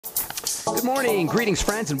Good morning, greetings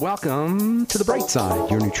friends, and welcome to The Bright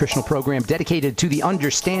Side, your nutritional program dedicated to the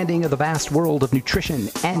understanding of the vast world of nutrition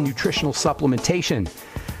and nutritional supplementation.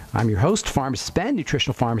 I'm your host, Pharmacist Ben,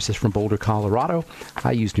 nutritional pharmacist from Boulder, Colorado.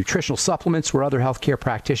 I use nutritional supplements where other healthcare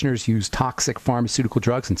practitioners use toxic pharmaceutical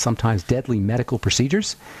drugs and sometimes deadly medical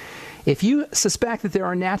procedures. If you suspect that there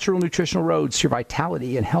are natural nutritional roads to your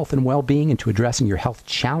vitality and health and well-being and to addressing your health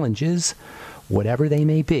challenges, whatever they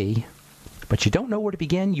may be, but you don't know where to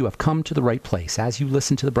begin, you have come to the right place. As you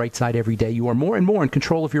listen to The Bright Side every day, you are more and more in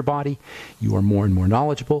control of your body, you are more and more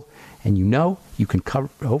knowledgeable, and you know you can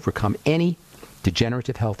overcome any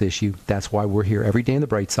degenerative health issue. That's why we're here every day on The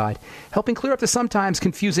Bright Side, helping clear up the sometimes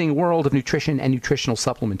confusing world of nutrition and nutritional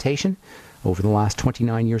supplementation. Over the last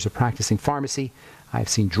 29 years of practicing pharmacy, I've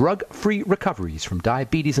seen drug-free recoveries from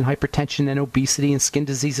diabetes and hypertension and obesity and skin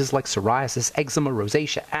diseases like psoriasis, eczema,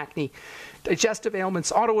 rosacea, acne, digestive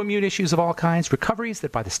ailments, autoimmune issues of all kinds, recoveries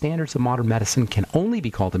that by the standards of modern medicine can only be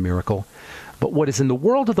called a miracle. But what is in the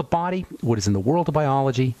world of the body, what is in the world of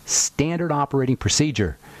biology, standard operating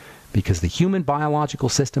procedure. Because the human biological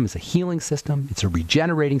system is a healing system, it's a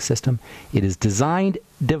regenerating system, it is designed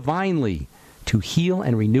divinely to heal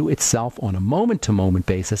and renew itself on a moment-to-moment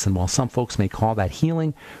basis. And while some folks may call that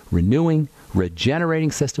healing, renewing,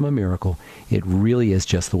 regenerating system a miracle, it really is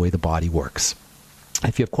just the way the body works.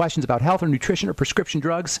 If you have questions about health or nutrition or prescription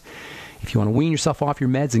drugs, if you want to wean yourself off your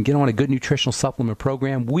meds and get on a good nutritional supplement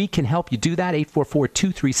program, we can help you do that.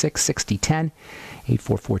 844-236-6010.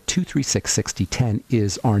 844-236-6010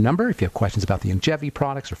 is our number. If you have questions about the longevity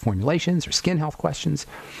products or formulations or skin health questions,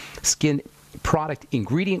 skin product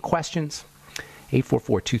ingredient questions,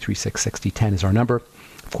 844-236-6010 is our number.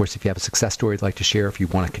 Of course, if you have a success story you'd like to share, if you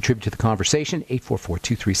want to contribute to the conversation,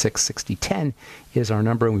 844-236-6010 is our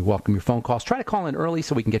number, and we welcome your phone calls. Try to call in early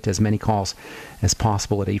so we can get to as many calls as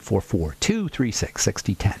possible at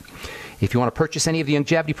 844-236-6010. If you want to purchase any of the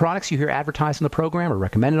longevity products you hear advertised on the program or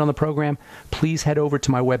recommended on the program, please head over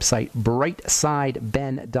to my website,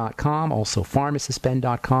 brightsideben.com, also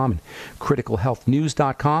pharmacistben.com and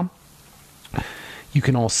criticalhealthnews.com. You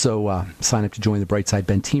can also sign up to join the Brightside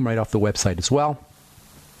Ben team right off the website as well.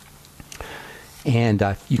 And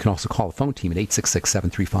you can also call the phone team at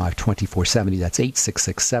 866-735-2470. That's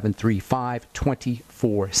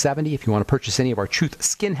 866-735-2470. If you want to purchase any of our Truth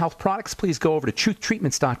Skin Health products, please go over to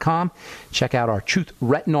truthtreatments.com. Check out our Truth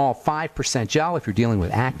Retinol 5% Gel if you're dealing with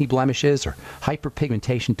acne blemishes or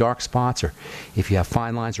hyperpigmentation, dark spots, or if you have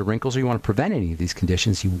fine lines or wrinkles or you want to prevent any of these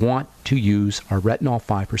conditions, you want to use our Retinol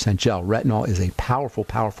 5% Gel. Retinol is a powerful,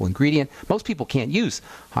 powerful ingredient. Most people can't use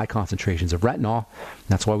high concentrations of retinol.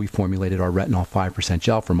 That's why we formulated our Retinol 5%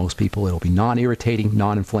 Gel. For most people, it'll be non-irritating,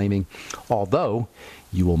 non-inflaming, although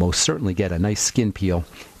you will most certainly get a nice skin peel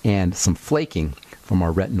and some flaking from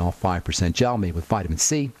our Retinol 5% Gel made with vitamin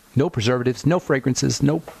C. No preservatives, no fragrances,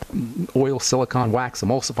 no oil, silicone, wax,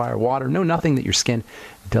 emulsifier, water, no nothing that your skin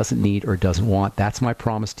doesn't need or doesn't want. That's my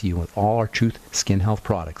promise to you with all our Truth Skin Health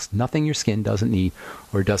products. Nothing your skin doesn't need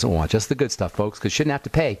or doesn't want. Just the good stuff, folks, because you shouldn't have to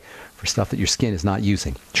pay for stuff that your skin is not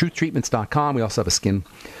using. Truthtreatments.com. We also have a skin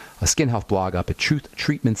health blog up at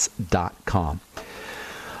truthtreatments.com.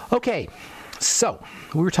 Okay, so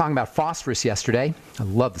we were talking about phosphorus yesterday. I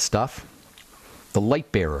love the stuff. The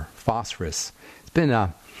light bearer, phosphorus. It's been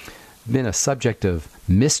a subject of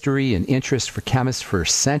mystery and interest for chemists for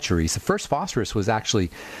centuries. The first phosphorus was actually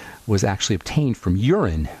obtained from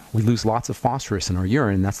urine. We lose lots of phosphorus in our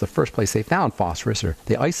urine, and that's the first place they found phosphorus, or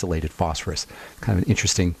they isolated phosphorus. Kind of an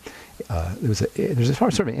interesting, there's a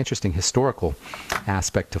sort of an interesting historical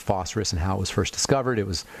aspect to phosphorus and how it was first discovered. It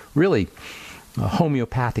was really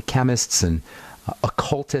homeopathic chemists and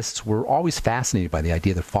occultists were always fascinated by the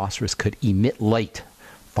idea that phosphorus could emit light.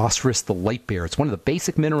 Phosphorus, the light bearer. It's one of the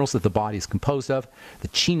basic minerals that the body is composed of. The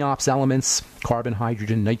Chenops elements, carbon,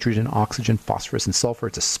 hydrogen, nitrogen, oxygen, phosphorus, and sulfur.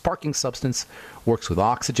 It's a sparking substance, works with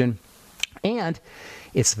oxygen. And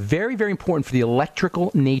it's very, very important for the electrical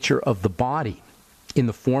nature of the body in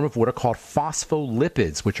the form of what are called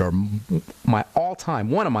phospholipids, which are one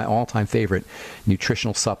of my all-time favorite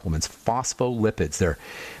nutritional supplements, phospholipids.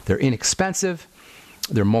 They're inexpensive.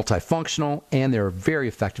 They're multifunctional, and they're very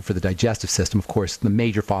effective for the digestive system. Of course, the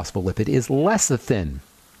major phospholipid is lecithin.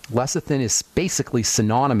 Lecithin is basically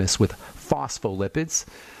synonymous with phospholipids.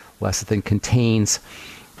 Lecithin contains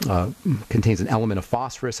an element of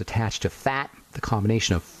phosphorus attached to fat. The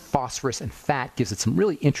combination of phosphorus and fat gives it some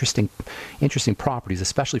really interesting properties,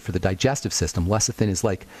 especially for the digestive system. Lecithin is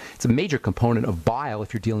it's a major component of bile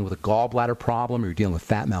if you're dealing with a gallbladder problem, or you're dealing with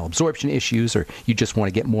fat malabsorption issues, or you just want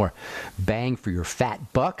to get more bang for your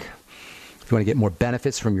fat buck. If you want to get more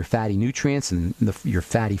benefits from your fatty nutrients and your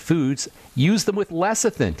fatty foods, use them with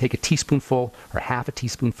lecithin. Take a teaspoonful or half a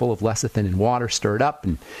teaspoonful of lecithin in water, stir it up,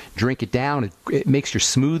 and drink it down. It makes your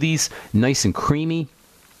smoothies nice and creamy.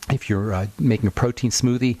 If you're making a protein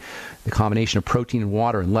smoothie, the combination of protein and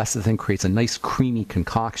water and lecithin creates a nice creamy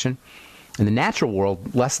concoction. In the natural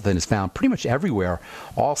world, lecithin is found pretty much everywhere.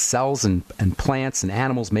 All cells and plants and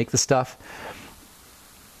animals make the stuff.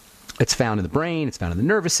 It's found in the brain, it's found in the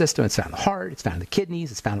nervous system, it's found in the heart, it's found in the kidneys,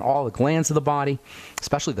 it's found in all the glands of the body,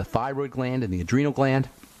 especially the thyroid gland and the adrenal gland.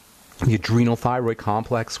 The adrenal thyroid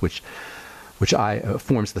complex, which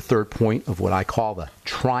forms the third point of what I call the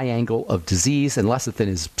triangle of disease. And lecithin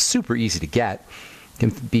is super easy to get. It can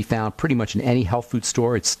be found pretty much in any health food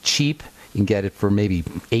store. It's cheap. You can get it for maybe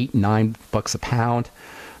 $8-9 a pound.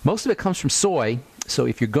 Most of it comes from soy. So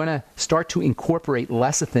if you're going to start to incorporate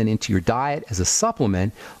lecithin into your diet as a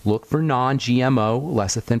supplement, look for non-GMO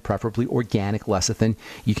lecithin, preferably organic lecithin.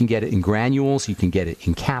 You can get it in granules. You can get it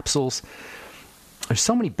in capsules. There's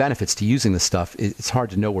so many benefits to using this stuff, it's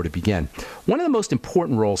hard to know where to begin. One of the most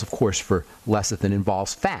important roles, of course, for lecithin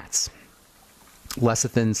involves fats.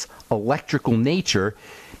 Lecithin's electrical nature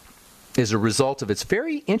is a result of its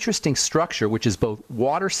very interesting structure, which is both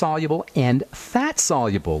water-soluble and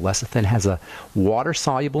fat-soluble. Lecithin has a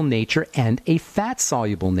water-soluble nature and a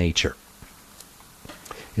fat-soluble nature.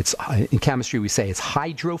 It's, in chemistry, we say it's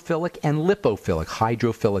hydrophilic and lipophilic.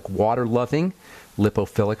 Hydrophilic, water-loving.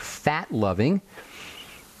 Lipophilic, fat-loving.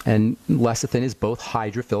 And lecithin is both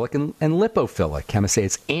hydrophilic and lipophilic. Chemists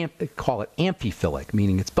say call it amphiphilic,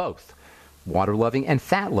 meaning it's both water-loving and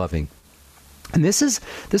fat-loving. And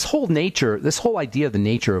this whole idea of the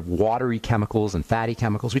nature of watery chemicals and fatty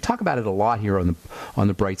chemicals. We talk about it a lot here on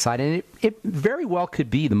the bright side, and it very well could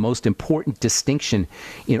be the most important distinction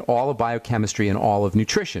in all of biochemistry and all of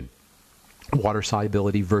nutrition. Water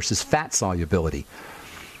solubility versus fat solubility.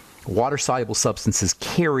 Water-soluble substances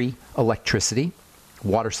carry electricity.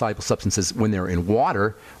 Water-soluble substances, when they're in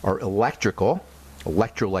water, are electrical.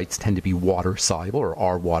 Electrolytes tend to be water-soluble or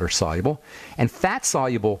are water-soluble. And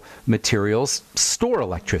fat-soluble materials store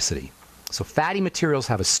electricity. So fatty materials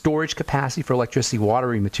have a storage capacity for electricity.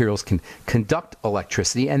 Watery materials can conduct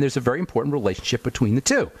electricity. And there's a very important relationship between the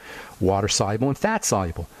two, water-soluble and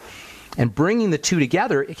fat-soluble. And bringing the two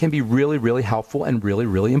together, it can be really, really helpful and really,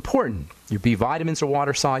 really important. Your B vitamins are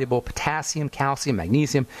water-soluble, potassium, calcium,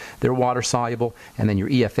 magnesium, they're water-soluble. And then your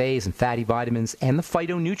EFAs and fatty vitamins and the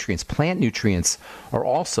phytonutrients, plant nutrients, are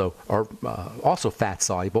also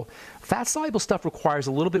fat-soluble. Fat-soluble stuff requires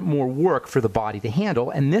a little bit more work for the body to handle,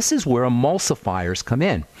 and this is where emulsifiers come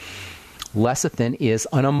in. Lecithin is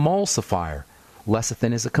an emulsifier.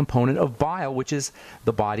 Lecithin is a component of bile, which is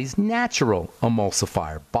the body's natural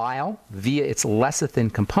emulsifier. Bile, via its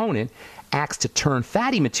lecithin component, acts to turn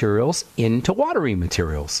fatty materials into watery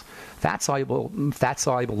materials. Fat-soluble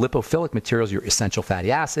lipophilic materials, your essential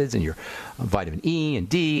fatty acids and your vitamin E and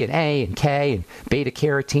D and A and K and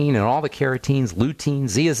beta-carotene and all the carotenes, lutein,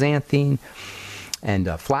 zeaxanthin, and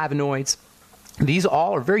flavonoids. These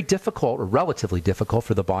all are very difficult, or relatively difficult,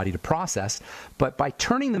 for the body to process, but by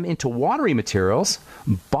turning them into watery materials,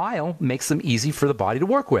 bile makes them easy for the body to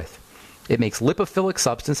work with. It makes lipophilic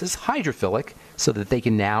substances hydrophilic so that they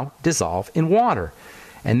can now dissolve in water.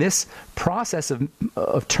 And this process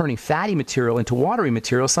of turning fatty material into watery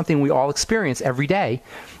material is something we all experience every day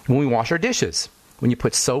when we wash our dishes. When you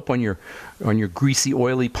put soap on your greasy,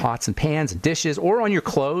 oily pots and pans and dishes, or on your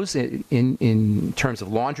clothes in terms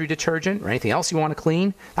of laundry detergent or anything else you want to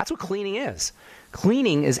clean, that's what cleaning is.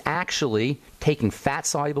 Cleaning is actually taking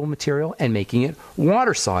fat-soluble material and making it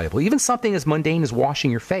water-soluble. Even something as mundane as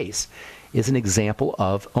washing your face is an example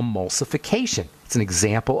of emulsification. It's an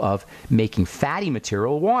example of making fatty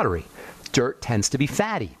material watery. Dirt tends to be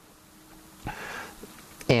fatty.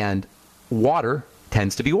 And water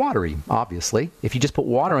tends to be watery, obviously. If you just put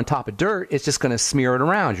water on top of dirt, it's just going to smear it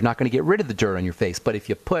around. You're not going to get rid of the dirt on your face. But if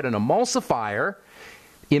you put an emulsifier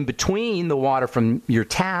in between the water from your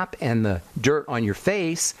tap and the dirt on your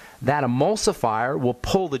face, that emulsifier will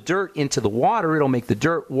pull the dirt into the water. It'll make the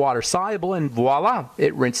dirt water soluble, and voila,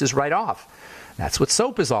 it rinses right off. That's what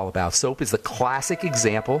soap is all about. Soap is the classic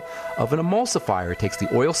example of an emulsifier. It takes the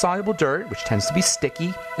oil-soluble dirt, which tends to be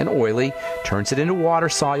sticky and oily, turns it into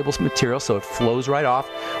water-soluble material so it flows right off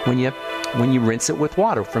when you rinse it with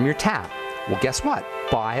water from your tap. Well, guess what?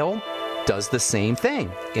 Bile does the same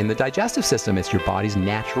thing in the digestive system. It's your body's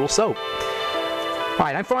natural soap. All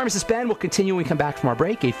right, I'm Pharmacist Ben. We'll continue when we come back from our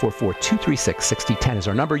break. 844-236-6010 is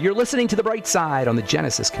our number. You're listening to The Bright Side on the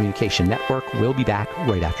Genesis Communication Network. We'll be back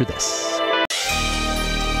right after this.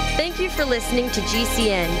 Thank you for listening to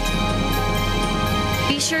GCN.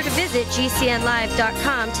 Be sure to visit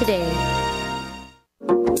gcnlive.com today.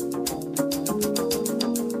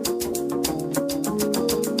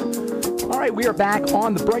 All right, we are back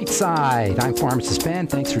on the bright side. I'm Pharmacist Ben.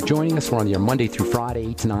 Thanks for joining us. We're on the air Monday through Friday,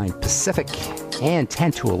 8 to 9 Pacific and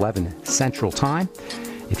 10 to 11 Central Time.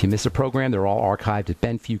 If you miss a program, they're all archived at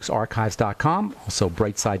benfuchsarchives.com, also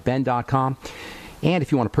brightsideben.com. And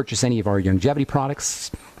if you want to purchase any of our longevity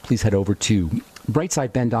products, please head over to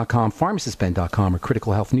brightsideben.com, pharmacistben.com, or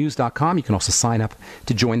criticalhealthnews.com. You can also sign up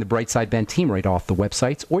to join the Brightside Ben team right off the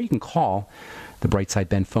websites, or you can call the Brightside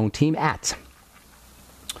Ben phone team at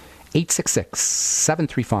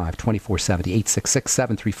 866-735-2470,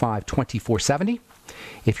 866-735-2470.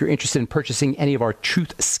 If you're interested in purchasing any of our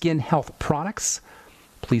Truth Skin Health products,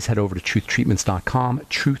 please head over to truthtreatments.com,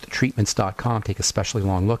 truthtreatments.com. Take a specially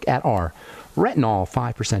long look at our retinol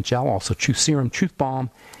 5% gel, also Truth Serum, Truth Balm,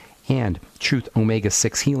 and Truth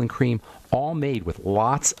Omega-6 Healing Cream, all made with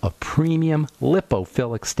lots of premium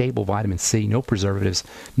lipophilic stable vitamin C, no preservatives,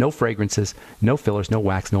 no fragrances, no fillers, no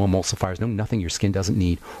wax, no emulsifiers, no nothing your skin doesn't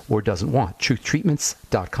need or doesn't want.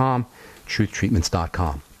 Truthtreatments.com,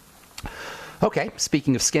 truthtreatments.com. Okay,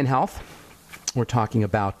 speaking of skin health, we're talking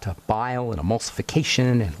about bile and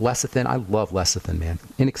emulsification and lecithin. I love lecithin, man.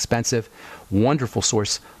 Inexpensive, wonderful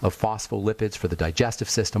source of phospholipids for the digestive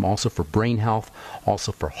system, also for brain health,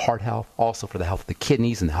 also for heart health, also for the health of the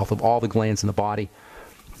kidneys and the health of all the glands in the body.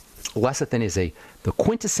 Lecithin is the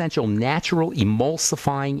quintessential natural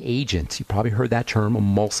emulsifying agent. You probably heard that term,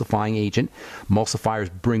 emulsifying agent. Emulsifiers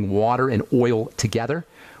bring water and oil together.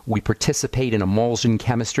 We participate in emulsion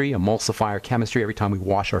chemistry, emulsifier chemistry, every time we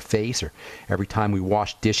wash our face or every time we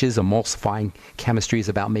wash dishes. Emulsifying chemistry is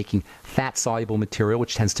about making fat-soluble material,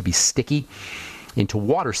 which tends to be sticky, into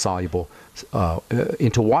water-soluble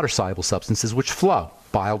substances which flow.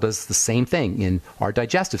 Bile does the same thing in our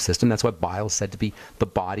digestive system. That's why bile is said to be the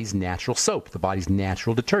body's natural soap, the body's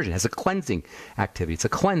natural detergent. It has a cleansing activity. It's a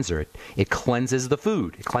cleanser. It cleanses the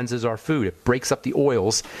food. It cleanses our food. It breaks up the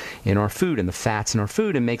oils in our food and the fats in our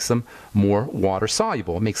food and makes them more water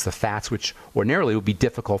soluble. It makes the fats, which ordinarily would be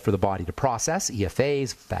difficult for the body to process,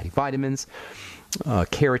 EFAs, fatty vitamins,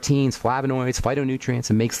 keratines, flavonoids, phytonutrients,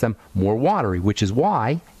 and makes them more watery, which is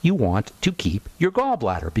why you want to keep your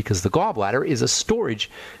gallbladder, because the gallbladder is a storage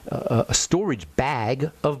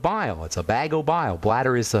bag of bile. It's a bag of bile.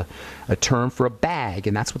 Bladder is a term for a bag,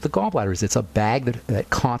 and that's what the gallbladder is. It's a bag that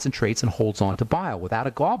concentrates and holds on to bile. Without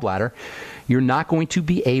a gallbladder, you're not going to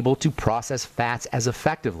be able to process fats as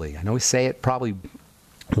effectively. I know we say it probably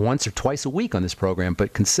once or twice a week on this program,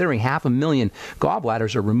 but considering 500,000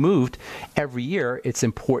 gallbladders are removed every year, it's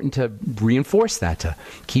important to reinforce that, to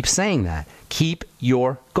keep saying that. Keep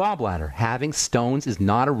your gallbladder. Having stones is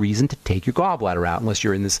not a reason to take your gallbladder out, unless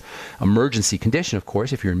you're in this emergency condition, of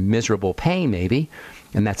course, if you're in miserable pain maybe.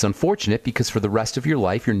 And that's unfortunate, because for the rest of your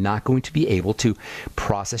life, you're not going to be able to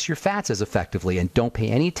process your fats as effectively. And don't pay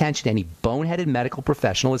any attention to any boneheaded medical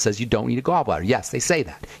professional that says you don't need a gallbladder. Yes, they say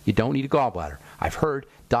that. You don't need a gallbladder. I've heard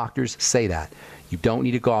doctors say that. You don't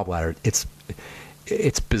need a gallbladder. It's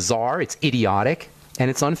bizarre, it's idiotic, and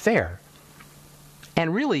it's unfair.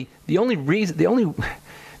 And really, the only reason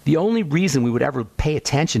we would ever pay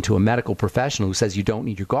attention to a medical professional who says you don't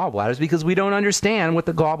need your gallbladder is because we don't understand what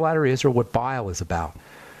the gallbladder is or what bile is about.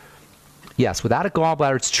 Yes, without a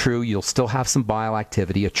gallbladder, it's true, you'll still have some bile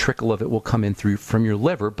activity. A trickle of it will come in through from your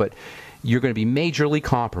liver, but you're going to be majorly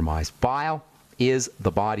compromised. Bile is the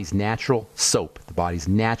body's natural soap, the body's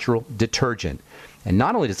natural detergent. And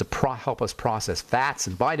not only does it help us process fats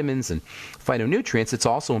and vitamins and phytonutrients, it's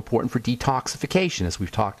also important for detoxification, as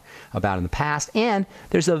we've talked about in the past. And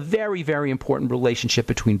there's a very, very important relationship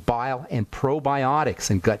between bile and probiotics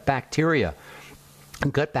and gut bacteria.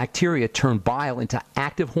 And gut bacteria turn bile into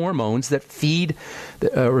active hormones that feed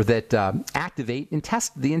or that activate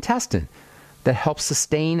the intestine, that helps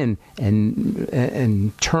sustain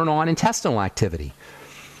and turn on intestinal activity.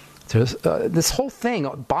 So this whole thing,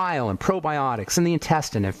 bile and probiotics and the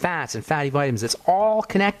intestine and fats and fatty vitamins, it's all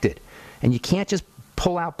connected. And you can't just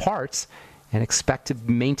pull out parts and expect to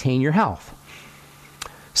maintain your health.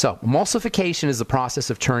 So emulsification is the process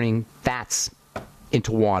of turning fats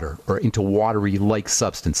into water or into watery-like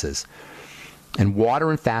substances. And water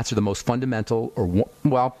and fats are the most fundamental,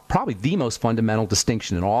 probably the most fundamental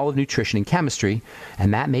distinction in all of nutrition and chemistry,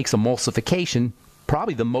 and that makes emulsification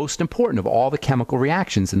probably the most important of all the chemical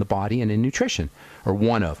reactions in the body and in nutrition, or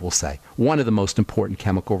one of the most important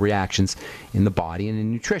chemical reactions in the body and in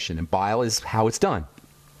nutrition. And bile is how it's done.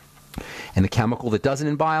 And the chemical that does it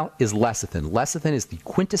in bile is lecithin. Lecithin is the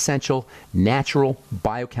quintessential natural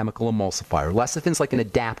biochemical emulsifier. Lecithin is like an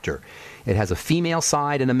adapter. It has a female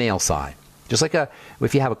side and a male side. Just like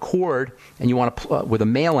if you have a cord and you want to with a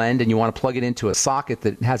male end and you want to plug it into a socket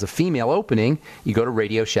that has a female opening, you go to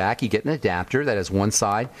Radio Shack, you get an adapter that has one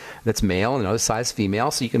side that's male and another side is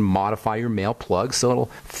female, so you can modify your male plug so it'll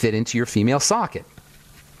fit into your female socket.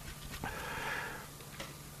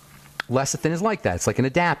 Lecithin is like that. It's like an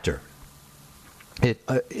adapter. It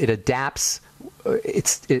adapts.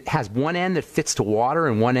 It has one end that fits to water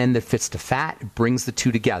and one end that fits to fat. It brings the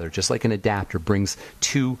two together, just like an adapter brings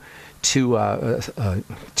two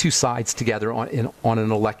sides together on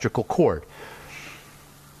an electrical cord.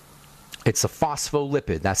 It's a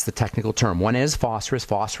phospholipid. That's the technical term. One end is phosphorus.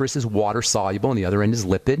 Phosphorus is water soluble, and the other end is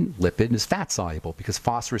lipid. Lipid is fat soluble. Because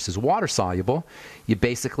phosphorus is water soluble, you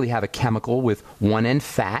basically have a chemical with one end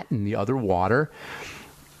fat and the other water.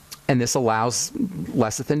 And this allows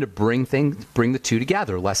lecithin to bring the two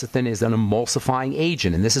together. Lecithin is an emulsifying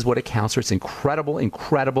agent, and this is what accounts for its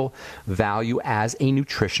incredible value as a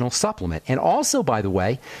nutritional supplement. And also, by the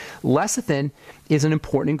way, lecithin is an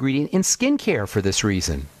important ingredient in skincare for this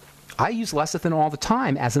reason. I use lecithin all the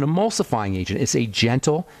time as an emulsifying agent. It's a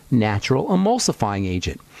gentle, natural emulsifying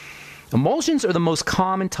agent. Emulsions are the most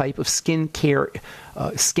common type of skincare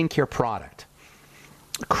product.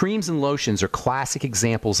 Creams and lotions are classic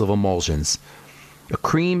examples of emulsions.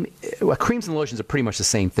 Creams and lotions are pretty much the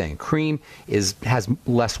same thing. Cream has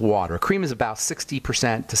less water. A cream is about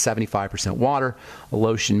 60% to 75% water. A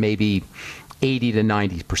lotion maybe 80 to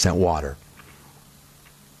 90% water.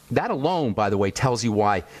 That alone, by the way, tells you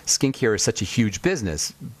why skincare is such a huge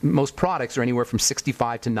business. Most products are anywhere from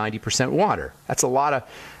 65 to 90% water.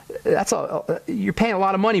 You're paying a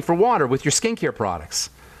lot of money for water with your skincare products.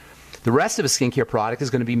 The rest of a skincare product is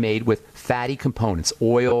going to be made with fatty components,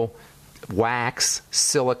 oil, wax,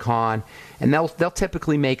 silicone, and they'll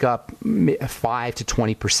typically make up 5 to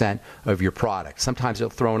 20% of your product. Sometimes they'll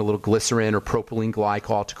throw in a little glycerin or propylene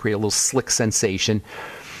glycol to create a little slick sensation.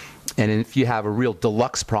 And if you have a real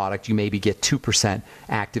deluxe product, you maybe get 2%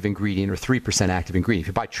 active ingredient or 3% active ingredient. If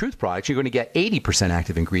you buy Truth products, you're going to get 80%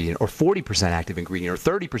 active ingredient or 40% active ingredient or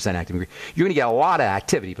 30% active ingredient. You're going to get a lot of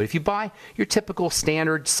activity. But if you buy your typical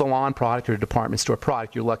standard salon product or department store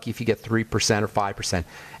product, you're lucky if you get 3% or 5%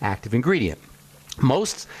 active ingredient.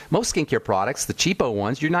 Most skincare products, the cheapo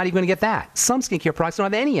ones, you're not even going to get that. Some skincare products don't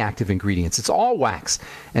have any active ingredients. It's all wax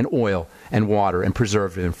and oil and water and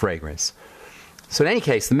preservative and fragrance. So in any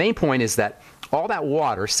case, the main point is that all that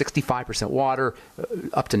water, 65% water,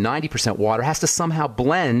 up to 90% water, has to somehow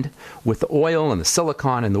blend with the oil and the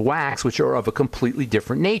silicone and the wax, which are of a completely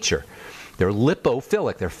different nature. They're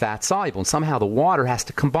lipophilic, they're fat soluble, and somehow the water has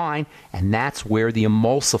to combine, and that's where the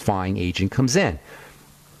emulsifying agent comes in.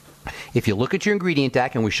 If you look at your ingredient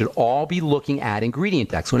deck, and we should all be looking at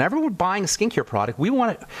ingredient decks. Whenever we're buying a skincare product,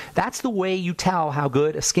 that's the way you tell how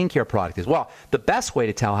good a skincare product is. Well, the best way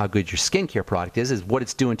to tell how good your skincare product is what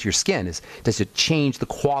it's doing to your skin. Does it change the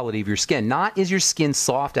quality of your skin? Not is your skin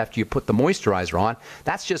soft after you put the moisturizer on.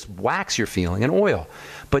 That's just wax you're feeling and oil.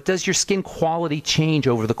 But does your skin quality change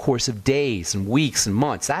over the course of days and weeks and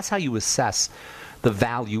months? That's how you assess the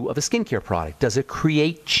value of a skincare product. Does it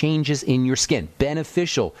create changes in your skin?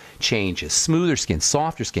 Beneficial changes, smoother skin,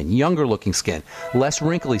 softer skin, younger looking skin, less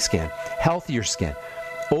wrinkly skin, healthier skin,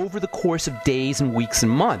 over the course of days and weeks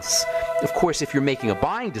and months. Of course, if you're making a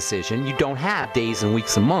buying decision, you don't have days and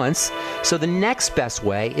weeks and months. So the next best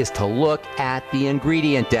way is to look at the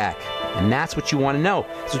ingredient deck. And that's what you want to know.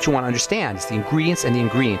 That's what you want to understand. It's the ingredients and the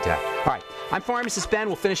ingredient deck. All right. I'm Pharmacist Ben.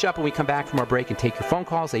 We'll finish up when we come back from our break and take your phone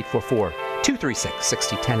calls.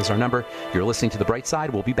 844-236-6010 is our number. You're listening to The Bright Side.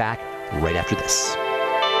 We'll be back right after this.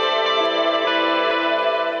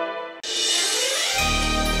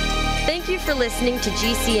 Thank you for listening to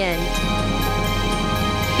GCN.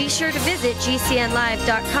 Be sure to visit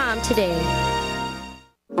GCNlive.com today.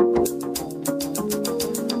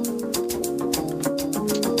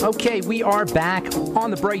 Okay, we are back on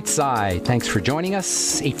The Bright Side. Thanks for joining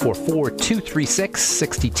us.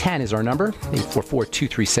 844-236-6010 is our number.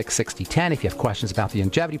 844-236-6010. If you have questions about the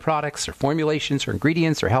longevity products or formulations or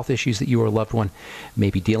ingredients or health issues that you or a loved one may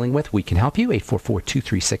be dealing with, we can help you.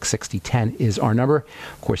 844-236-6010 is our number.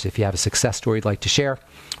 Of course, if you have a success story you'd like to share,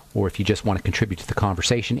 or if you just want to contribute to the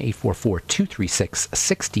conversation,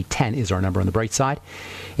 844-236-6010 is our number on The Bright Side.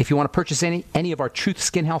 If you want to purchase any of our Truth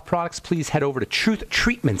Skin Health products, please head over to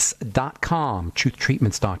truthtreatments.com,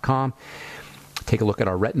 truthtreatments.com. Take a look at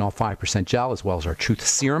our retinol 5% gel as well as our Truth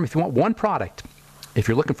Serum. If you want one product, if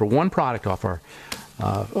you're looking for one product off our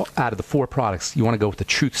out of the 4 products, you want to go with the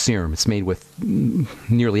Truth Serum. It's made with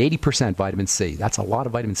nearly 80% vitamin C. That's a lot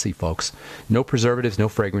of vitamin C, folks. No preservatives, no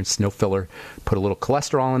fragrance, no filler. Put a little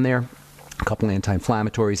cholesterol in there, a couple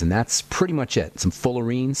anti-inflammatories, and that's pretty much it. Some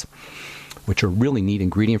fullerenes. which are a really neat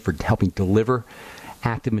ingredient for helping deliver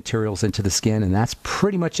active materials into the skin. And that's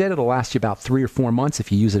pretty much it. It'll last you about 3 or 4 months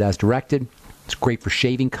if you use it as directed. It's great for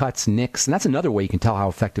shaving cuts, nicks, and that's another way you can tell how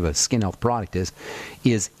effective a skin health product is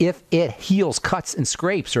if it heals cuts and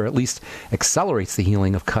scrapes, or at least accelerates the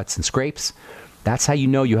healing of cuts and scrapes. That's how you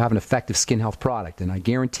know you have an effective skin health product, and I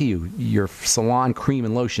guarantee you, your salon cream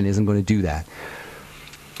and lotion isn't going to do that.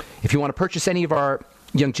 If you want to purchase any of our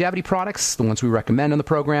longevity products, the ones we recommend on the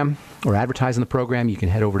program or advertise on the program, you can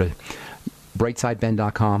head over to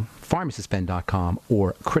brightsideben.com, pharmacistben.com,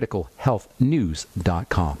 or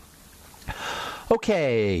criticalhealthnews.com.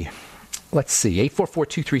 Okay, let's see.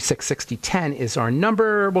 844-236-6010 is our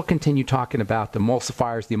number. We'll continue talking about the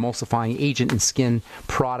emulsifiers. The emulsifying agent in skin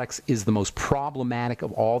products is the most problematic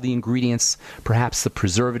of all the ingredients. Perhaps the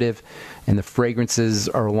preservative and the fragrances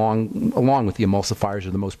are along with the emulsifiers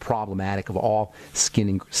are the most problematic of all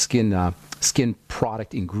skin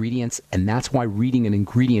product ingredients, and that's why reading an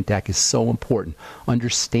ingredient deck is so important.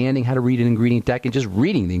 Understanding how to read an ingredient deck and just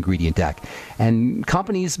reading the ingredient deck. And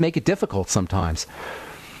companies make it difficult sometimes.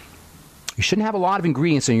 You shouldn't have a lot of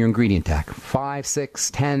ingredients on your ingredient deck. 5, 6,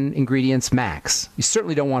 10 ingredients max. You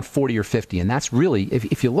certainly don't want 40 or 50, and that's really,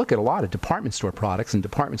 if you look at a lot of department store products, and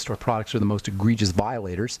department store products are the most egregious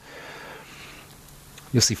violators,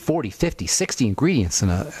 you'll see 40, 50, 60 ingredients in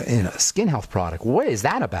a skin health product. What is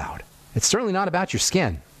that about? It's certainly not about your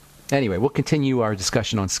skin. Anyway, we'll continue our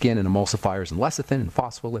discussion on skin and emulsifiers and lecithin and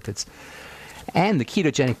phospholipids. And the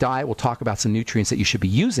ketogenic diet, we'll talk about some nutrients that you should be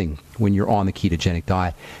using when you're on the ketogenic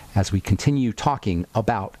diet as we continue talking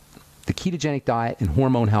about the ketogenic diet and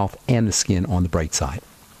hormone health and the skin on the bright side.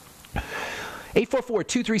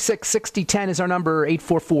 844-236-6010 is our number,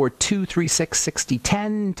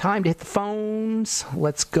 844-236-6010. Time to hit the phones.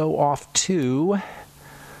 Let's go off to,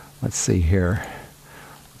 let's see here.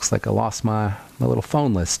 Looks like I lost my little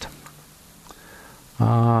phone list.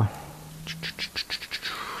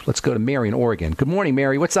 Let's go to Mary in Oregon. Good morning,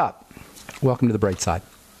 Mary. What's up? Welcome to the bright side.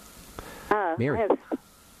 Mary.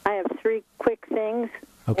 I have 3 quick things.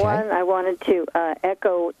 Okay. One, I wanted to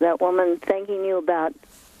echo that woman thanking you about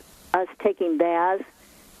us taking baths.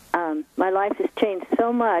 My life has changed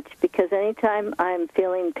so much because anytime I'm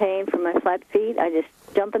feeling pain from my flat feet, I just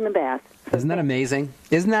jump in the bath. Isn't that amazing?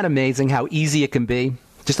 Isn't that amazing how easy it can be?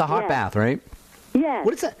 Just a hot bath, right? Yes.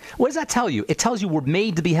 What does that tell you? It tells you we're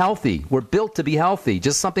made to be healthy. We're built to be healthy.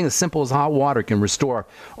 Just something as simple as hot water can restore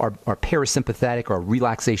our parasympathetic, our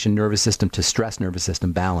relaxation nervous system to stress nervous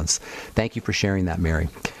system balance. Thank you for sharing that, Mary.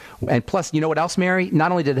 And plus, you know what else, Mary?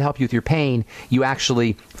 Not only did it help you with your pain, you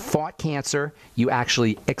actually fought cancer, you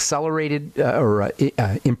actually accelerated or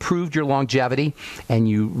improved your longevity, and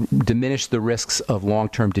you diminished the risks of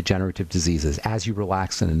long-term degenerative diseases as you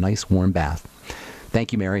relax in a nice warm bath.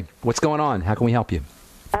 Thank you, Mary. What's going on? How can we help you?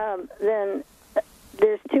 Then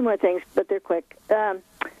there's 2 more things, but they're quick.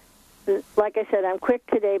 Like I said, I'm quick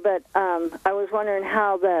today, but I was wondering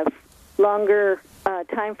how the longer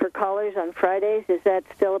time for callers on Fridays, is that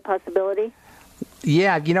still a possibility?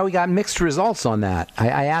 Yeah, we got mixed results on that.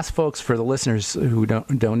 I asked folks, for the listeners who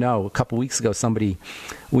don't know, a couple weeks ago,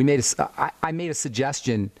 I made a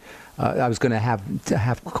suggestion. I was going to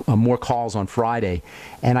have more calls on Friday,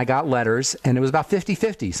 and I got letters, and it was about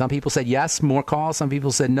 50-50. Some people said yes, more calls. Some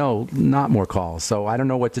people said no, not more calls. So I don't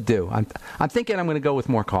know what to do. I'm thinking I'm going to go with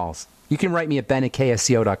more calls. You can write me at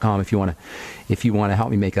ben@ksco.com if you want to help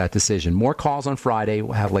me make that decision. More calls on Friday.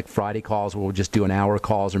 We'll have like Friday calls where we'll just do an hour of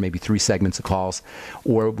calls or maybe 3 segments of calls,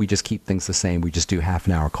 or we just keep things the same. We just do half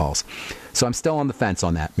an hour calls. So I'm still on the fence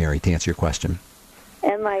on that, Mary, to answer your question.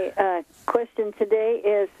 And my question today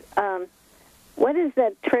is, what is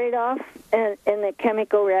that trade-off in the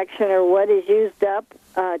chemical reaction, or what is used up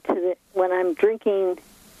when I'm drinking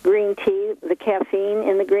green tea, the caffeine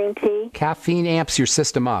in the green tea? Caffeine amps your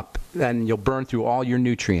system up, and you'll burn through all your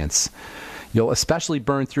nutrients. You'll especially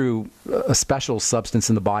burn through a special substance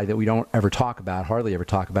in the body that we don't ever talk about, hardly ever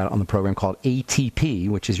talk about on the program, called ATP,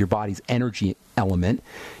 which is your body's energy element.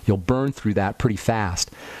 You'll burn through that pretty fast,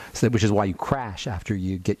 which is why you crash after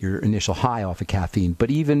you get your initial high off of caffeine. But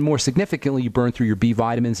even more significantly, you burn through your B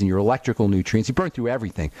vitamins and your electrical nutrients. You burn through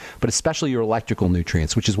everything, but especially your electrical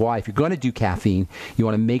nutrients, which is why if you're going to do caffeine, you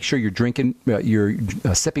want to make sure you're drinking, you're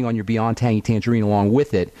sipping on your Beyond Tangy Tangerine along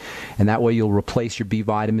with it, and that way you'll replace your B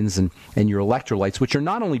vitamins and your electrolytes, which are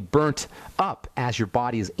not only burnt up as your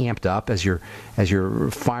body is amped up, as you're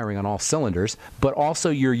firing on all cylinders, but also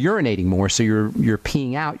you're urinating more, so you're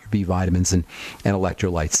peeing out your B vitamins and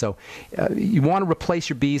electrolytes. So you want to replace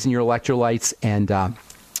your Bs and your electrolytes, and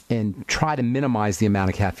and try to minimize the amount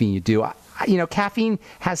of caffeine you do. Caffeine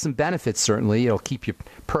has some benefits, certainly. It'll keep you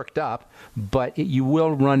perked up, but you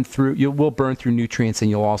will burn through nutrients,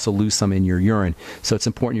 and you'll also lose some in your urine. So it's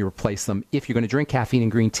important you replace them. If you're going to drink caffeine in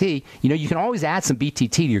green tea, you can always add some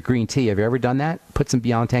BTT to your green tea. Have you ever done that? Put some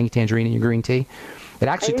Beyond Tangy Tangerine in your green tea? It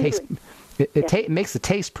actually tastes... It makes the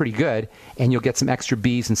taste pretty good, and you'll get some extra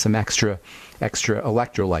Bs and some extra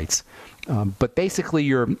electrolytes. But basically,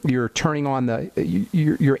 you're turning on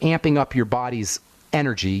you're amping up your body's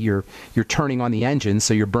energy. You're turning on the engine,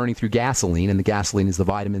 so you're burning through gasoline, and the gasoline is the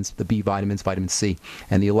vitamins, the B vitamins, vitamin C,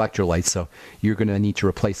 and the electrolytes. So you're going to need to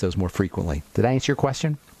replace those more frequently. Did I answer your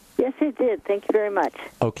question? Yes, it did. Thank you very much.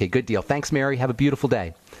 Okay, good deal. Thanks, Mary. Have a beautiful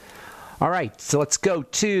day. All right, so let's go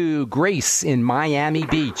to Grace in Miami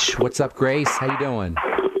Beach. What's up, Grace? How you doing?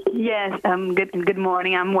 Yes, good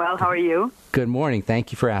morning. I'm well. How are you? Good morning.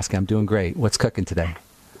 Thank you for asking. I'm doing great. What's cooking today?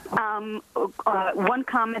 One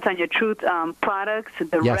comment on your Truth products.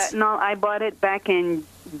 The Yes. retinol, I bought it back in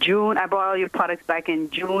June. I bought all your products back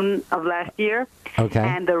in June of last year. Okay.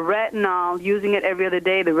 And the retinol, using it every other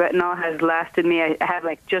day, the retinol has lasted me. I have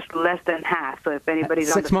just less than half. So if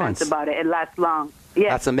anybody's on the 6 months. fence about it, it lasts long.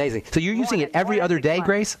 Yeah. That's amazing. So you're using it every more than other 6 day, months.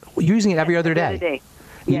 Grace? You're using it every other Every day?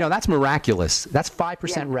 other day. That's miraculous. That's 5%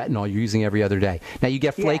 retinol you're using every other day. Now, you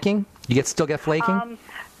get flaking? You still get flaking?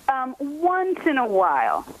 Once in a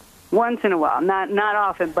while. Not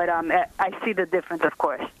often, but I see the difference, of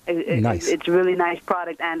course. Nice. It's a really nice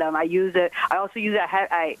product, and I use it. I also use it.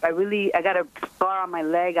 I got a scar on my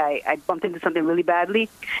leg. I bumped into something really badly,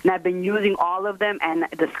 and I've been using all of them, and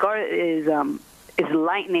the scar is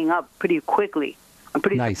lightening up pretty quickly. I'm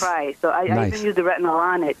pretty surprised. So I even use the retinol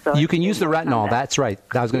on it. So you can use the retinol. That's right.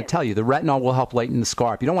 I was going to tell you. The retinol will help lighten the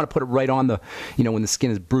scar. You don't want to put it right on when the skin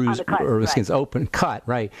is bruised or the skin's open, cut,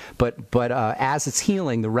 right? But as it's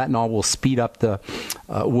healing, the retinol will speed up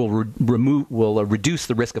will reduce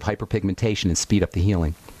the risk of hyperpigmentation and speed up the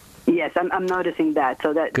healing. Yes, I'm noticing that.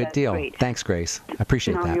 So that's deal. Great. Thanks, Grace. I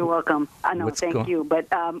appreciate that. You're welcome. Thank you. But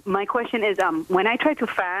my question is, when I try to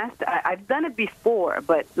fast, I've done it before,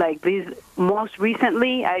 but most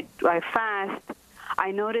recently, I fast.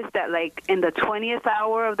 I noticed that in the 20th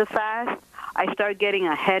hour of the fast, I start getting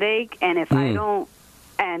a headache, and if I don't,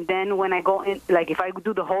 and then when I go in, if I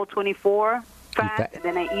do the whole 24 fast, and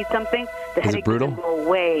then I eat something, the headache doesn't go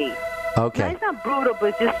away. Okay. No, it's not brutal, but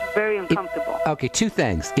it's just very uncomfortable. Okay, two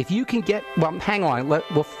things. If you can get... Well, hang on.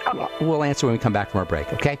 We'll answer when we come back from our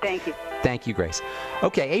break, okay? Thank you. Thank you, Grace.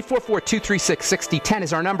 Okay, 844-236-6010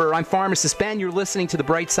 is our number. I'm Pharmacist Ben. You're listening to The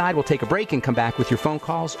Bright Side. We'll take a break and come back with your phone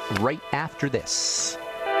calls right after this.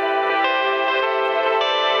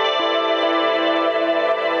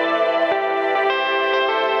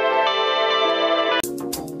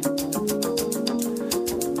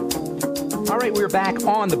 All right, we're back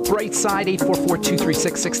on The Bright Side.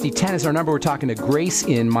 844-236-6010 is our number. We're talking to Grace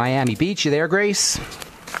in Miami Beach. You there, Grace?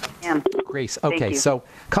 Yeah. Grace. Okay, so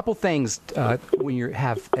a couple things when you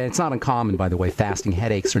have, and it's not uncommon, by the way, fasting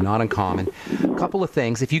headaches are not uncommon. A couple of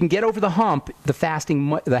things. If you can get over the hump,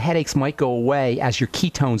 the headaches might go away as your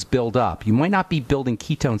ketones build up. You might not be building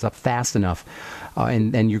ketones up fast enough,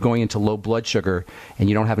 and you're going into low blood sugar, and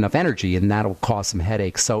you don't have enough energy, and that'll cause some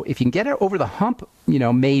headaches. So if you can get it over the hump,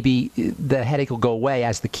 maybe the headache will go away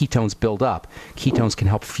as the ketones build up. Ketones can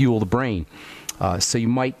help fuel the brain. So you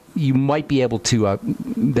might be able to,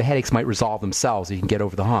 the headaches might resolve themselves if you can get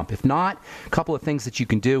over the hump. If not, a couple of things that you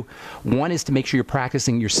can do. One is to make sure you're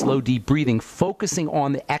practicing your slow, deep breathing, focusing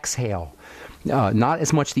on the exhale, not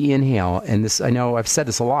as much the inhale. And this, I know I've said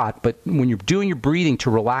this a lot, but when you're doing your breathing to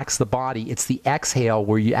relax the body, it's the exhale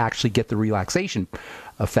where you actually get the relaxation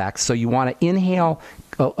effects. So you want to inhale,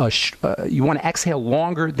 you want to exhale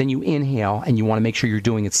longer than you inhale, and you want to make sure you're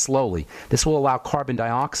doing it slowly. This will allow carbon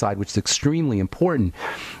dioxide, which is extremely important,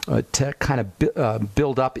 to kind of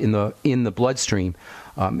build up in the bloodstream.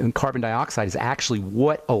 And carbon dioxide is actually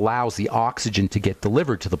what allows the oxygen to get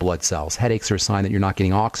delivered to the blood cells. Headaches are a sign that you're not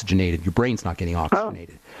getting oxygenated. Your brain's not getting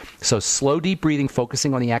oxygenated. So slow, deep breathing,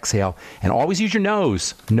 focusing on the exhale, and always use your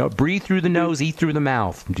nose. Breathe through the nose, eat through the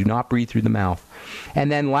mouth. Do not breathe through the mouth.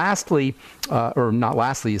 And then lastly, or not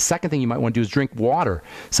lastly, the second thing you might want to do is drink water.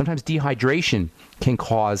 Sometimes dehydration can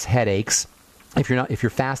cause headaches. If you're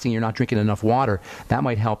fasting, you're not drinking enough water, that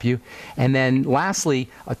might help you. And then lastly,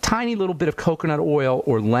 a tiny little bit of coconut oil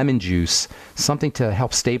or lemon juice, something to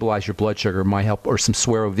help stabilize your blood sugar might help, or some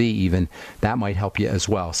Suero V even, that might help you as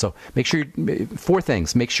well. So make sure, 4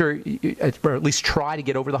 things, make sure, or at least try to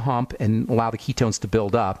get over the hump and allow the ketones to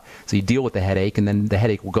build up so you deal with the headache, and then the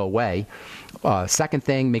headache will go away. Second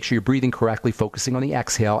thing, make sure you're breathing correctly, focusing on the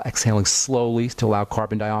exhale, exhaling slowly to allow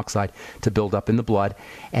carbon dioxide to build up in the blood,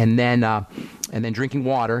 and then drinking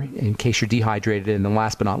water in case you're dehydrated, and then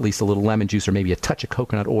last but not least, a little lemon juice or maybe a touch of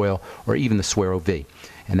coconut oil or even the Suero V,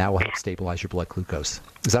 and that will help stabilize your blood glucose.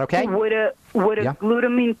 Is that okay? Would a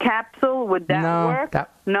glutamine capsule, would that work?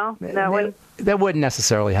 That wouldn't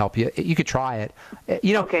necessarily help you. You could try it.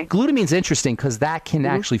 Glutamine's interesting because that can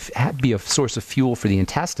actually be a source of fuel for the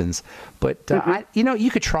intestines. But,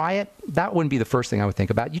 you could try it. That wouldn't be the first thing I would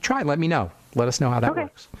think about. You try and let me know. Let us know how that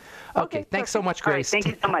works. Okay, thanks so much, Grace. Right,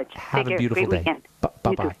 thank you so much. Have a beautiful day. Weekend.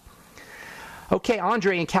 Bye-bye. Okay,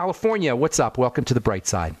 Andre in California, what's up? Welcome to the bright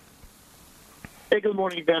side. Hey, good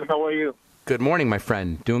morning, Ben. How are you? Good morning, my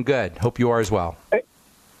friend. Doing good. Hope you are as well.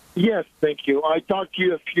 Yes, thank you. I talked to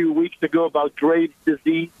you a few weeks ago about Graves'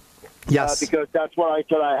 disease. Yes. Because that's what I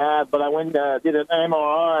thought I had, but I went did an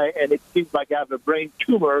MRI, and it seems like I have a brain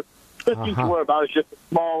tumor. Nothing to worry about. It's just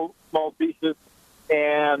small pieces,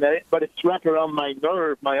 but it's wrapped around my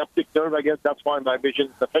nerve, my optic nerve. I guess that's why my vision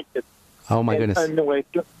is affected. Oh, my goodness. Anyway,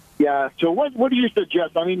 yeah. So what do you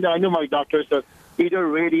suggest? I mean, I know my doctor says either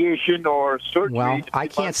radiation or surgery. Well, I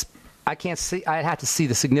can't see. I had to see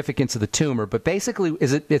the significance of the tumor, but basically,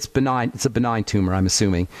 it's benign. It's a benign tumor, I'm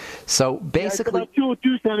assuming. So basically, it's about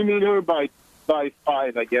 2 centimeter by 5,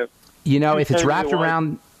 I guess. If it's wrapped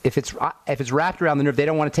around, if it's wrapped around the nerve, they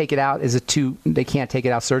don't want to take it out. They can't take it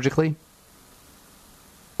out surgically?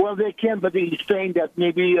 Well, they can, but he's saying that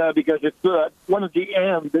maybe because it's one of the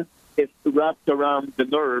ends is wrapped around the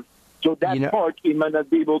nerve, so that part he might not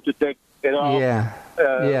be able to take it off.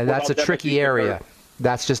 Yeah, that's a tricky area.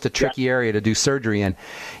 That's just a tricky area to do surgery in.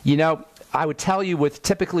 I would tell you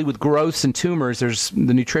typically with growths and tumors, there's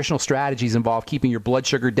the nutritional strategies involved keeping your blood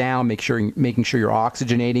sugar down, making sure you're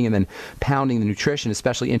oxygenating, and then pounding the nutrition,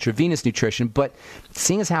 especially intravenous nutrition. But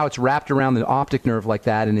seeing as how it's wrapped around the optic nerve like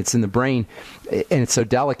that, and it's in the brain, and it's so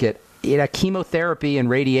delicate, chemotherapy and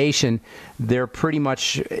radiation, they're pretty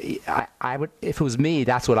much. I would, if it was me,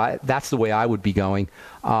 that's the way I would be going,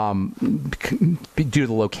 due to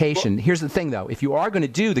the location. Here's the thing, though: if you are going to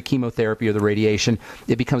do the chemotherapy or the radiation,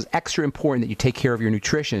 it becomes extra important that you take care of your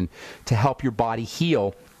nutrition to help your body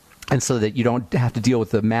heal, and so that you don't have to deal with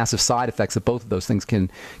the massive side effects that both of those things can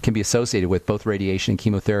be associated with, both radiation and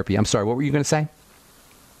chemotherapy. I'm sorry, what were you going to say?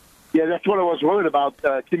 Yeah, that's what I was worried about,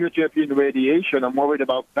 chemotherapy and radiation. I'm worried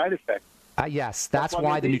about side effects. Yes, that's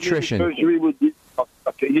why the nutrition. Surgery would be,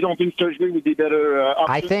 okay, you don't think surgery would be better option?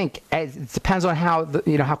 I think it depends on how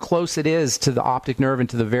close it is to the optic nerve and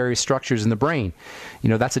to the various structures in the brain.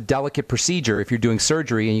 That's a delicate procedure if you're doing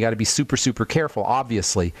surgery, and you got to be super, super careful,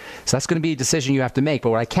 obviously. So that's going to be a decision you have to make.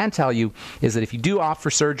 But what I can tell you is that if you do opt for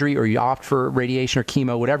surgery or you opt for radiation or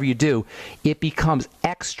chemo, whatever you do, it becomes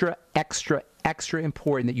extra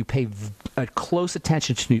important that you pay close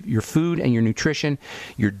attention to your food and your nutrition,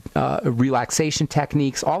 your relaxation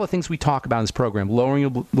techniques, all the things we talk about in this program,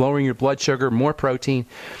 lowering your blood sugar, more protein.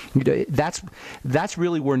 That's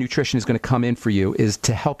really where nutrition is going to come in for you, is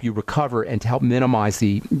to help you recover and to help minimize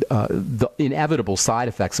the inevitable side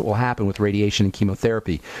effects that will happen with radiation and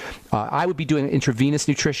chemotherapy. I would be doing intravenous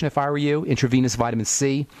nutrition if I were you, intravenous vitamin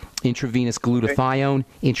C, intravenous glutathione,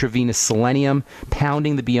 intravenous selenium,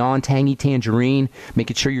 pounding the Beyond Tangy Tangerine,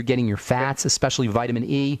 making sure you're getting your fats, especially vitamin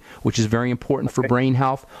E, which is very important for brain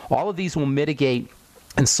health. All of these will mitigate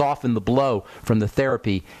and soften the blow from the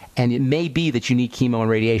therapy, and it may be that you need chemo and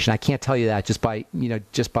radiation. I can't tell you that just by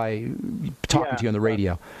talking to you on the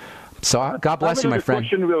radio. So God bless you, my friend.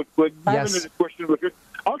 Question real quick. Yes. I have another question real quick.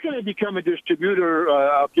 How can I become a distributor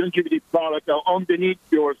of longevity product underneath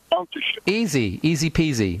your sponsorship? Easy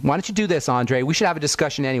peasy. Why don't you do this, Andre? We should have a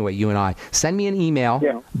discussion anyway, you and I. Send me an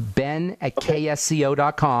email, ben@ksco.com.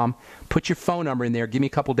 Put your phone number in there. Give me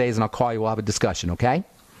a couple days, and I'll call you. We'll have a discussion, okay?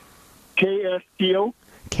 KSCO?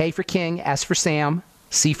 K for King, S for Sam,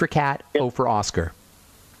 C for Cat, O for Oscar.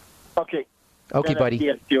 Okay. Okay, buddy.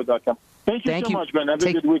 KSCO.com. Thank you so much, Ben. Have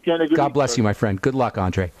a good weekend. God bless you, my friend. Good luck,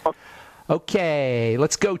 Andre. Okay,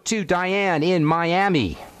 let's go to Diane in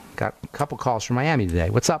Miami. Got a couple calls from Miami today.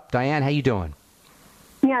 What's up, Diane? How you doing?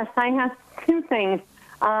 Yes, I have 2 things.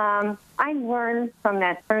 I learned from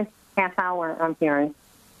that first half hour of yours,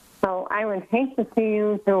 so I would hate to see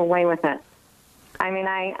you do away with it. I mean,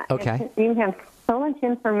 you have so much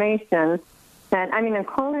information that, I mean, a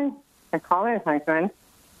colon The colors are good,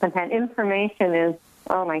 but that information is,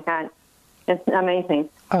 oh my God, it's amazing.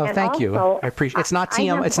 Oh, and thank you. also, I appreciate. It's not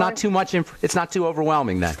it's not too much. It's not too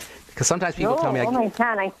overwhelming then, because sometimes people tell me. Oh my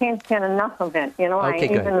God, I can't get enough of it. You know, Okay, I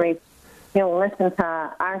good. even listen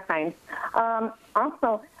to archives.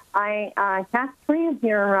 Also, I got 3 of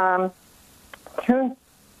your truth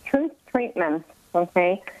treatments.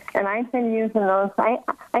 Okay, and I've been using those. I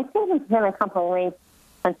think it's been a couple of weeks.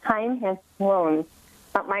 The time has flown.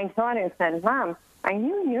 But my daughter said, Mom, are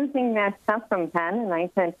you using that stuff from Ben? And I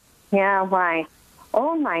said, yeah, why?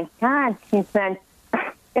 Oh, my God. She said,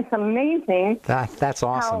 it's amazing. That's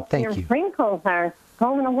awesome. Thank you. Your wrinkles are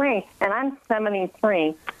going away. And I'm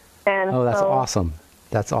 73. And oh, that's awesome.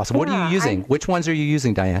 That's awesome. What are you using? Which ones are you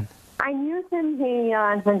using, Diane? I'm using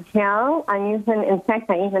the gel. I'm using, in fact,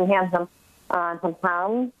 I even have some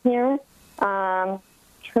palms here.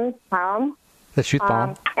 Truth Palm. The Truth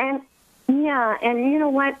Balm. And you know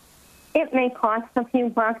what? It may cost a few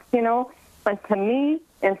bucks, you know, but to me,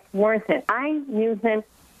 it's worth it. I use it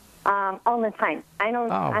all the time. I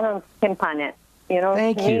don't skimp on it. You know,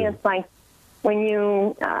 Thank to you. me, it's like when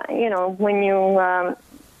you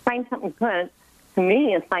find something good. To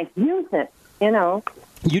me, it's like use it. You know.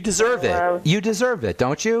 You deserve it. You deserve it,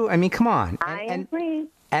 don't you? I mean, come on. I agree.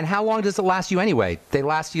 And how long does it last you anyway? They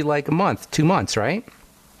last you like a month, 2 months, right?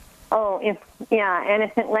 Oh, and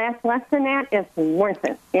if it lasts less than that, it's worth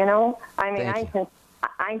it. You know, I mean, I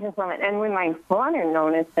just love it. And when my daughter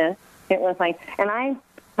noticed it, it was like, and I've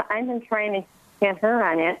been trying to get her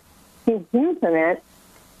on it. She's using it,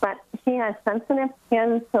 but she has sensitive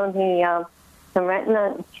skin, so the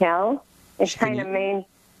retina gel, it kind of made.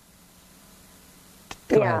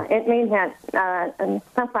 It made that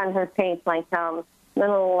stuff on her face, like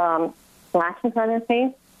little flashes on her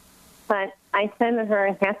face. But I said to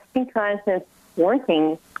her, that's because it's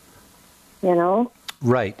working, you know?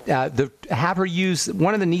 Right. Have her use,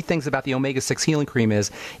 one of the neat things about the omega-6 healing cream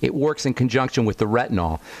is it works in conjunction with the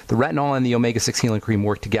retinol. The retinol and the omega-6 healing cream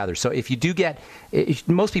work together. So if you do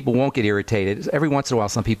most people won't get irritated. Every once in a while,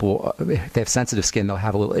 some people, if they have sensitive skin, they'll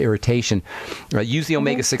have a little irritation. Use the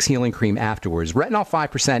omega-6 healing cream afterwards. Retinol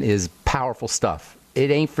 5% is powerful stuff. It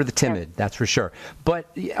ain't for the timid, that's for sure. But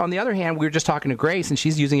on the other hand, we were just talking to Grace, and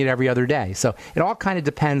she's using it every other day. So it all kind of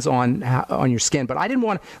depends on your skin. But I didn't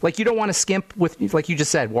want to, like, you don't want to skimp with, like you just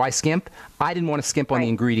said, why skimp? I didn't want to skimp on the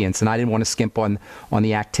ingredients, and I didn't want to skimp on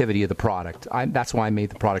the activity of the product. That's why I made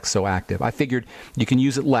the product so active. I figured you can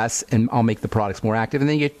use it less, and I'll make the products more active, and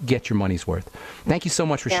then you get your money's worth. Thank you so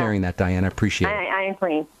much for sharing that, Diane. I appreciate it. I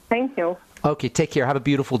agree. Thank you. Okay, take care. Have a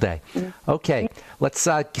beautiful day. Okay, let's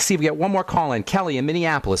see if we get one more call in. Kelly in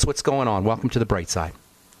Minneapolis, what's going on? Welcome to the Bright Side.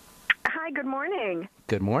 Hi, good morning.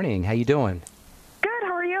 Good morning. How you doing? Good,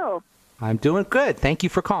 how are you? I'm doing good. Thank you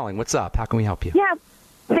for calling. What's up? How can we help you? Yeah,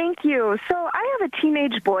 thank you. So I have a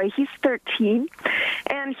teenage boy. He's 13,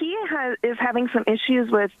 and he is having some issues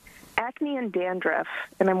with acne and dandruff,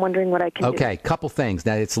 and I'm wondering what I can do. Okay, couple things.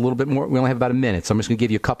 Now, it's a little bit more. We only have about a minute, so I'm just going to give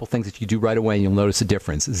you a couple things that you do right away, and you'll notice a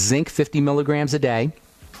difference. Zinc, 50 milligrams a day.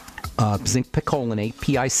 Zinc picolinate,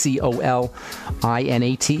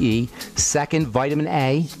 Picolinate. Second, vitamin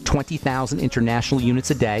A, 20,000 international units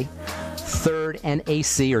a day. Third,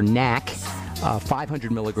 NAC, or NAC,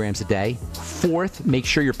 500 milligrams a day. Fourth, make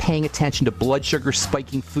sure you're paying attention to blood sugar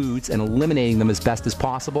spiking foods and eliminating them as best as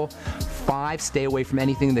possible. 5, stay away from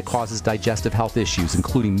anything that causes digestive health issues,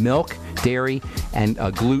 including milk, dairy, and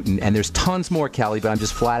gluten. And there's tons more, Kelly, but I'm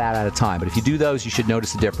just flat out of time. But if you do those, you should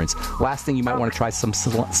notice a difference. Last thing, you might want to try some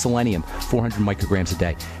selenium, 400 micrograms a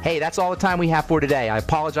day. Hey, that's all the time we have for today. I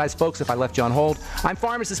apologize, folks, if I left you on hold. I'm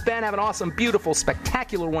Pharmacist Ben. Have an awesome, beautiful,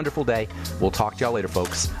 spectacular, wonderful day. We'll talk to y'all later,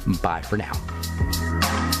 folks. Bye for now.